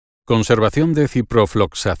Conservación de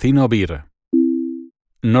ciprofloxacino vir.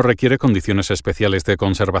 No requiere condiciones especiales de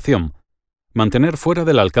conservación. Mantener fuera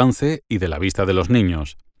del alcance y de la vista de los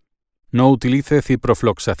niños. No utilice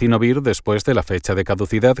ciprofloxacino vir después de la fecha de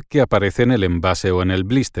caducidad que aparece en el envase o en el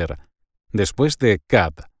blister, después de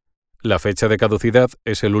CAD. La fecha de caducidad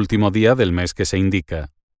es el último día del mes que se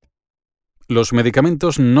indica. Los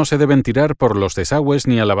medicamentos no se deben tirar por los desagües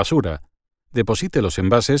ni a la basura. Deposite los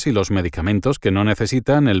envases y los medicamentos que no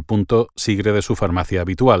necesita en el punto sigre de su farmacia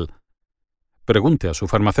habitual. Pregunte a su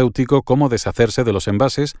farmacéutico cómo deshacerse de los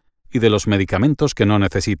envases y de los medicamentos que no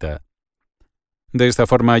necesita. De esta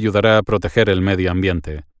forma ayudará a proteger el medio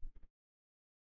ambiente.